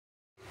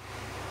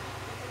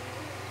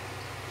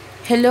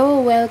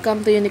Hello,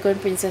 welcome to Unicorn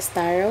Princess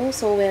Tarot.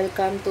 So,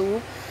 welcome to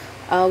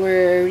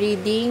our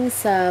reading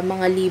sa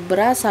mga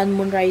Libra, Sun,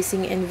 Moon,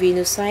 Rising, and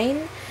Venus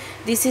sign.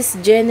 This is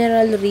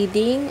general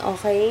reading,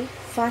 okay?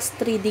 Fast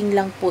reading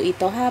lang po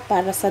ito ha,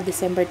 para sa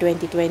December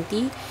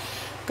 2020.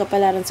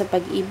 Kapalaran sa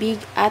pag-ibig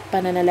at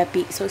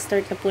pananalapi. So,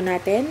 start na po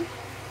natin.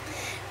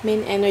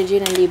 Main energy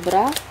ng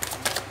Libra.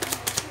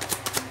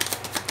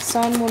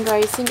 Sun, Moon,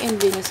 Rising, and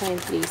Venus sign,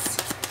 please.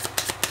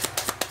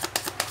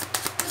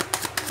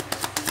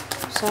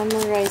 Sun,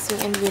 Moon,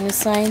 Rising, and Venus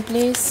sign,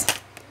 please.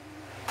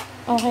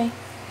 Okay.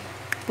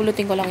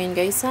 Pulutin ko lang yun,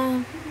 guys, ha.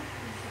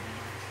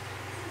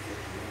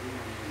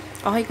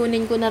 Okay,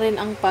 kunin ko na rin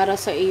ang para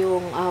sa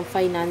iyong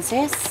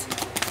finances.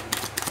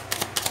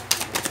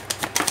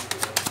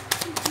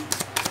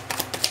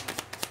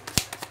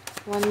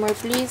 One more,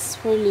 please,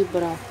 for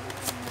Libra.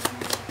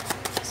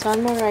 Sun,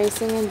 Moon,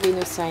 Rising, and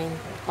Venus sign.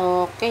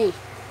 Okay.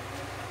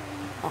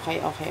 Okay.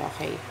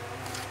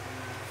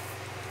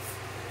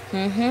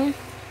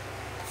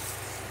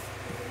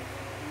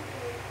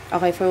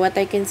 Okay, for what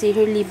I can see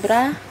here,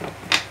 Libra,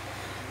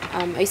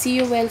 I see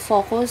you well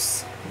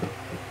focused.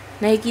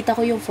 Nakikita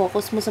ko yung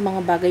focus mo sa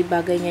mga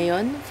bagay-bagay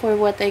ngayon. For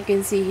what I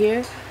can see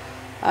here,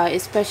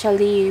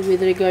 especially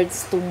with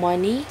regards to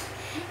money.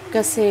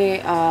 Kasi,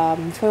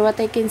 for what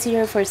I can see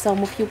here, for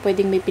some of you,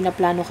 pwedeng may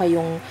pinaplano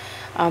kayong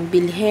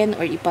bilhin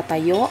or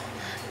ipatayo.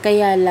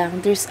 Kaya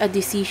lang, there's a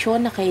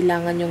decision na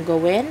kailangan yung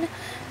gawin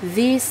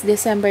this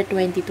December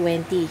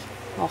 2020.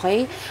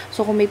 Okay?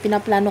 So, kung may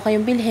pinaplano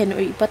kayong bilhin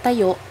or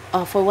ipatayo,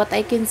 for what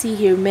I can see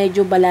here,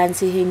 medyo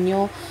balansehin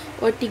nyo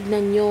or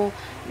tignan nyo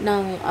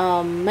ng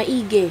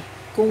maigi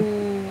kung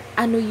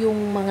ano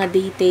yung mga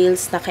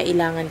details na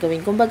kailangan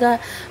gawin. Kumbaga,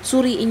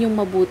 suriin yung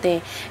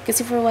mabuti.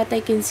 Kasi for what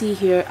I can see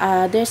here,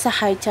 there's a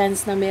high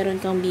chance na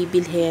meron kang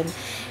bibilhin.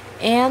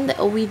 And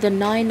with the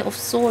 9 of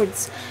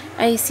Swords,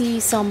 I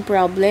see some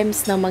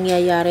problems na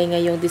mangyayari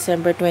ngayong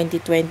December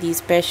 2020,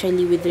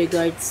 especially with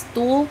regards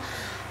to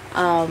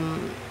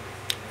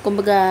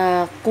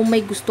kumbaga, kung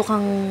may gusto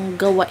kang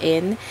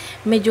gawain,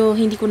 medyo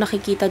hindi ko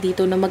nakikita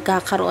dito na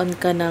magkakaroon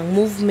ka ng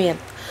movement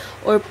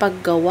or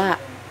paggawa.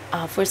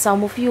 For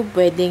some of you,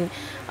 pwedeng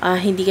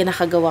hindi ka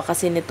nakagawa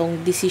kasi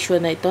nitong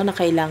decision na ito na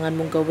kailangan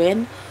mong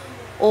gawin.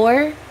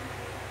 Or,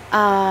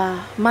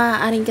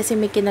 maaaring kasi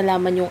may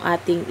kinalaman yung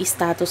ating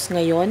status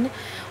ngayon,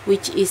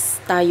 which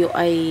is tayo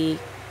ay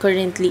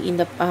currently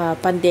in the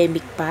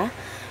pandemic pa.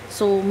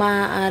 So,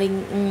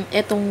 maaaring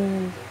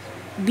etong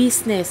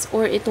business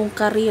or itong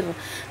career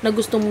na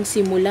gusto mong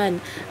simulan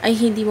ay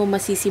hindi mo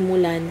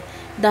masisimulan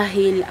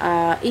dahil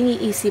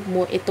iniisip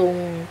mo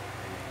itong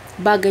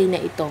bagay na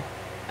ito.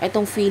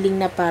 Itong feeling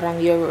na parang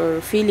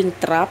you're feeling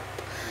trapped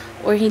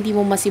or hindi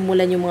mo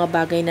masimulan yung mga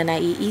bagay na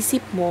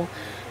naiisip mo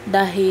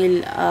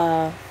dahil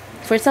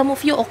for some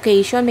of you,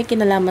 occasion, may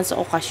kinalaman sa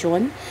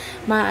okasyon.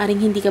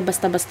 Maaaring hindi ka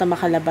basta-basta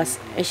makalabas.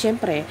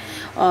 Syempre,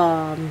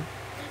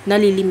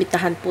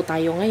 nalilimitahan po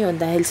tayo ngayon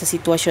dahil sa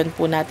sitwasyon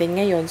po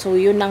natin ngayon. So,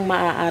 yun ang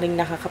maaaring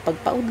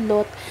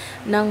nakakapagpaudlot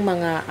ng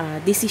mga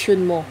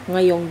decision mo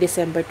ngayong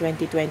December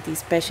 2020,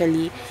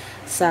 especially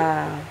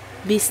sa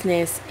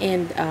business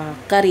and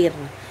career.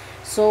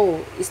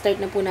 So,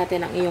 start na po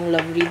natin ang iyong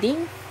love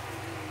reading.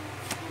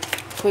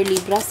 For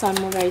Libra,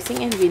 Sun, Moon, Rising,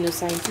 and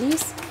Venus sign,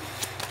 please.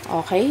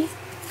 Okay.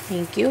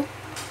 Thank you.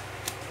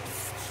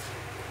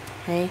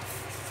 Okay.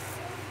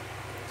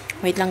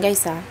 Wait lang,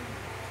 guys, ha.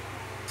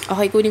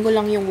 Okay, kunin ko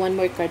lang yung one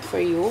more card for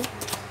you.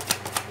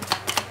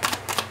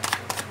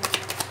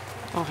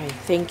 Okay,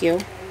 thank you.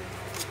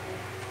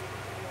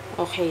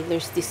 Okay,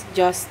 there's this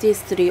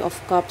Justice, 3 of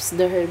Cups,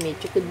 the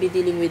Hermit. You could be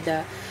dealing with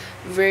the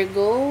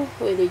Virgo.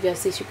 With the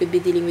Justice, you could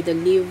be dealing with the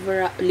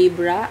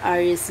Libra,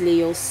 Aries,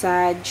 Leo,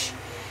 Sag,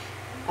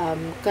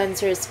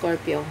 Cancer,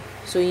 Scorpio.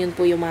 So, yun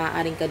po yung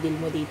maaaring kadil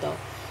mo dito.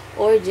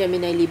 Or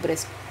Gemini, Libra,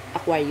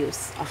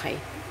 Aquarius.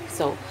 Okay,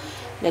 so,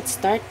 let's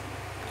start.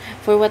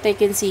 For what I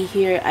can see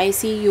here, I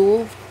see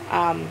you,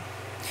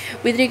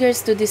 with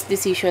regards to this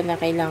decision na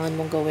kailangan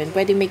mong gawin,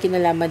 pwede may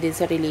kinalaman din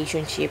sa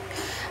relationship.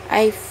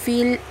 I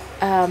feel,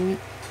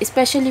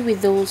 especially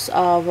with those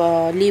of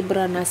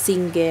Libra na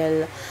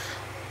single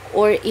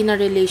or in a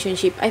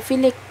relationship, I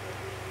feel like,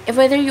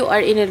 whether you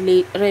are in a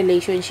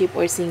relationship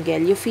or single,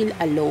 you feel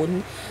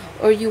alone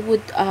or you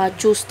would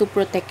choose to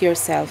protect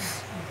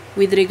yourself.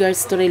 With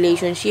regards to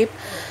relationship,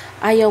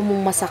 ayaw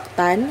mong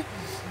masaktan.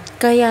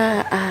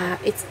 Kaya,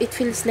 it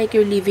feels like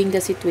you're leaving the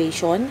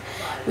situation.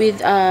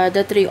 With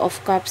the 3 of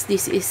Cups,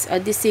 this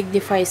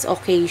signifies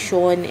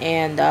occasion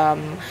and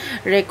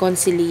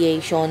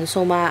reconciliation.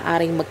 So,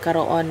 maaaring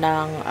magkaroon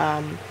ng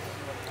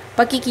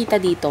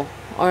pagkikita dito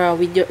or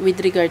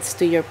with regards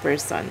to your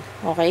person.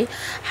 Okay?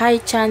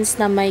 High chance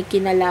na may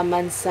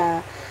kinalaman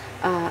sa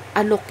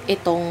alok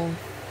itong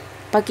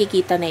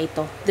pagkikita na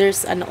ito.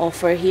 There's an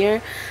offer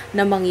here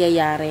na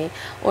mangyayari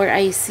or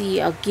I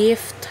see a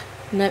gift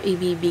na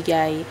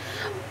ibibigay.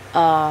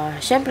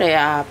 Syempre,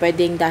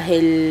 pwedeng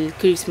dahil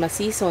Christmas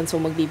season, so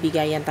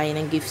magbibigayan tayo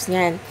ng gifts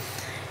niyan.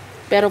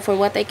 Pero for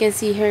what I can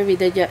see here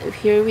with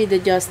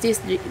the justice,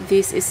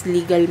 this is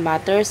legal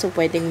matter. So,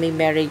 pwedeng may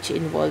marriage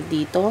involved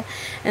dito.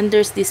 And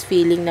there's this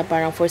feeling na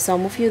parang for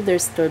some of you,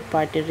 there's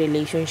third-party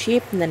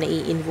relationship na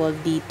nai-involve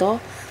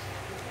dito.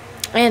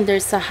 And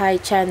there's a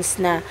high chance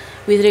na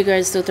with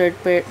regards to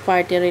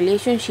third-party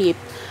relationship,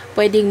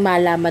 pwedeng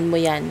malaman mo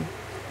yan.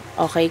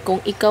 Okay? Kung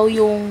ikaw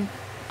yung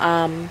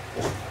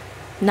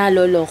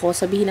naloloko,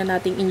 sabihin na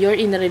natin you're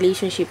in a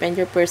relationship and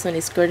your person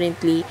is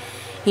currently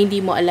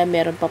hindi mo alam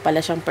meron pa pala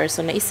siyang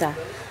person na isa,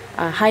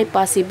 high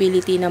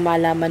possibility na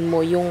malaman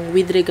mo yung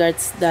with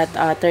regards that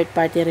third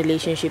party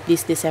relationship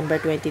this December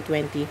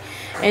 2020.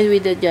 And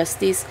with the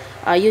justice,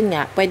 yun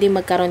nga, pwede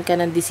magkaroon ka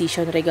ng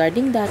decision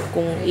regarding that,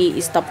 kung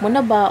i-stop mo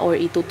na ba or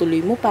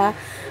itutuloy mo pa.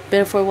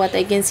 Pero for what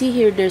I can see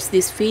here, there's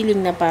this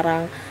feeling na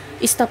parang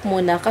stop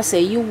mo na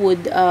kasi you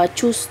would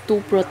choose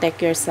to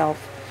protect yourself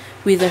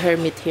with the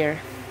hermit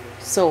here.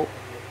 So,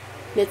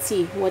 let's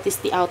see what is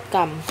the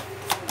outcome.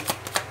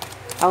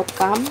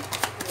 Outcome,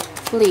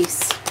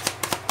 please.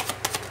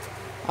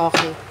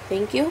 Okay,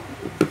 thank you.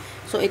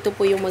 So, ito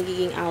po yung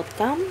magiging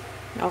outcome.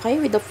 Okay,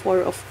 with the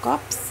Four of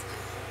Cups,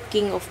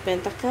 King of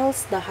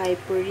Pentacles, the High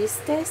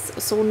Priestess.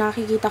 So,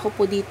 nakikita ko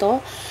po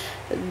dito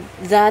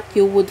that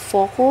you would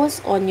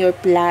focus on your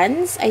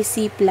plans. I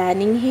see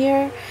planning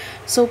here.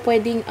 So,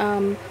 pwedeng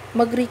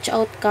mag-reach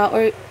out ka,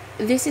 or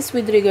this is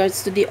with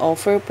regards to the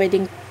offer.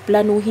 Pwedeng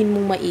planuhin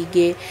mong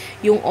maigi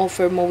yung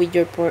offer mo with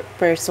your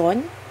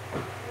person.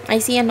 I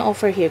see an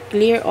offer here,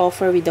 clear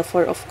offer with the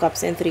Four of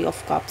Cups and Three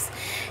of Cups.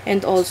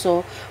 And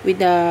also,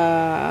 with the,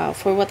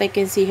 for what I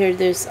can see here,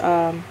 there's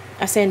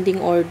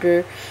ascending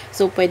order.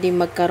 So, pwedeng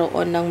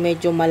magkaroon ng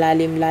medyo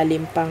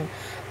malalim-lalim pang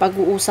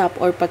pag-uusap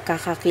or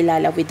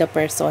pagkakakilala with the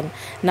person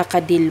na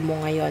kadil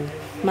mo ngayon.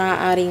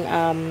 Maaaring,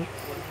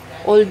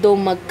 although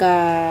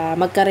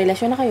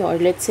magka-relasyon na kayo, or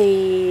let's say,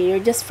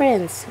 you're just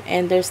friends,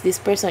 and there's this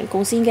person,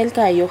 kung single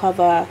ka, you have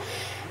a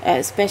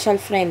special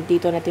friend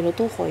dito na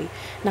tinutukoy,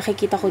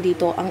 nakikita ko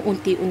dito ang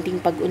unti-unting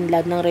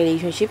pag-unlad ng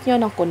relationship nyo,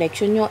 ng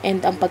connection nyo,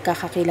 and ang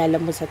pagkakakilala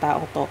mo sa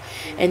taong to.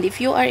 And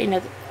if you are in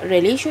a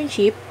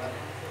relationship,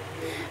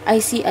 I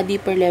see a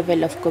deeper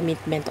level of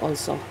commitment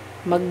also.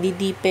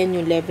 Magdi-deepen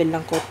yung level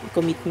ng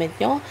commitment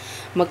nyo,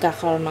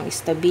 magkakaroon ng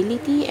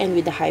stability, and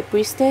with the High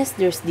Priestess,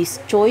 there's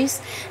this choice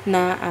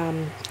na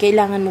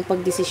kailangan mong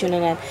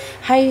pagdesisyonan.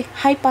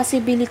 High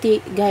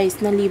possibility,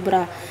 guys, na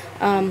Libra,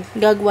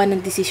 gagawa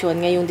ng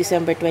desisyon ngayong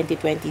December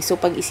 2020. So,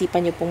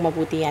 pag-isipan nyo pong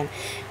mabuti yan.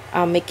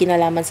 May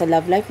kinalaman sa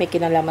love life, may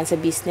kinalaman sa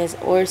business,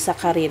 or sa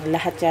career.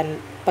 Lahat yan,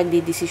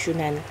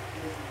 pagdidesisyonan.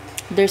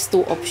 There's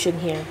two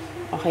option here.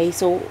 Okay?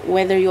 So,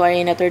 whether you are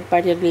in a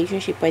third-party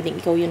relationship,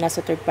 pwedeng ikaw yung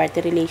nasa third-party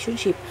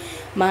relationship,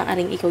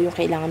 maaaring ikaw yung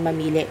kailangan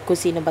mamili kung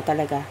sino ba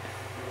talaga,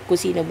 kung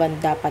sino ba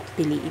dapat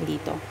piliin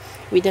dito.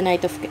 With the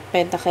Knight of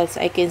Pentacles,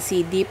 I can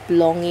see deep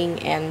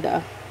longing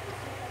and,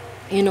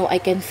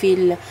 I can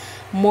feel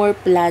more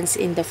plans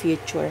in the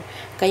future.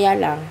 Kaya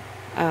lang,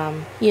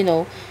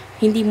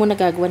 hindi mo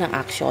nagagawa ng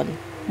action.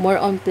 More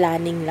on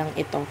planning lang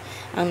ito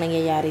ang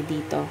nangyayari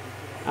dito.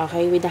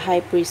 Okay, with the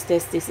High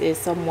Priestess, this is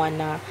someone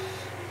na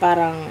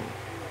parang,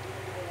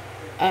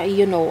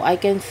 I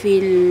can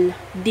feel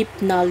deep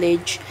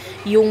knowledge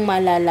yung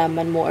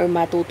malalaman mo or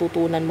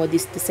matututunan mo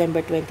this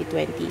December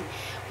 2020.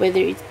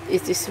 Whether it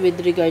is with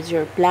regards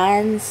your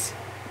plans,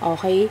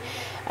 okay?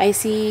 I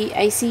see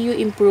you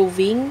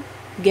improving,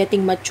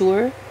 getting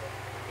mature,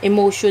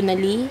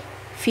 emotionally,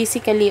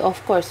 physically, of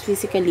course,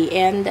 physically,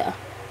 and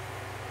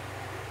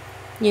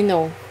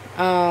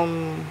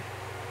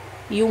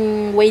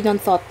yung way ng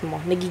thought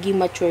mo, nagiging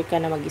mature ka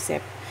na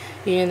mag-isip.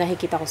 Yun yung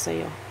nakikita ko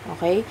sa'yo.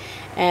 Okay?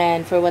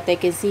 And for what I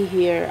can see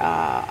here,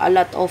 a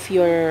lot of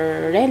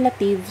your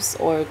relatives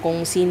or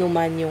kung sino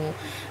man yung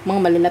mga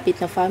malalapit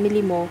na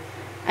family mo,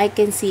 I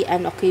can see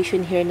an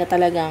occasion here na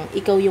talagang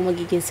ikaw yung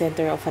magiging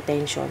center of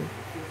attention.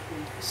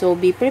 So,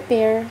 be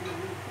prepared,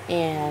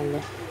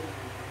 and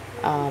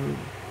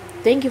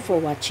thank you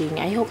for watching.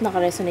 I hope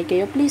naka-resonate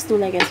kayo. Please do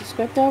like and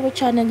subscribe to our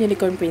channel,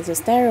 Unicorn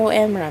Princess Tarot,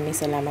 and maraming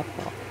salamat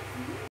po.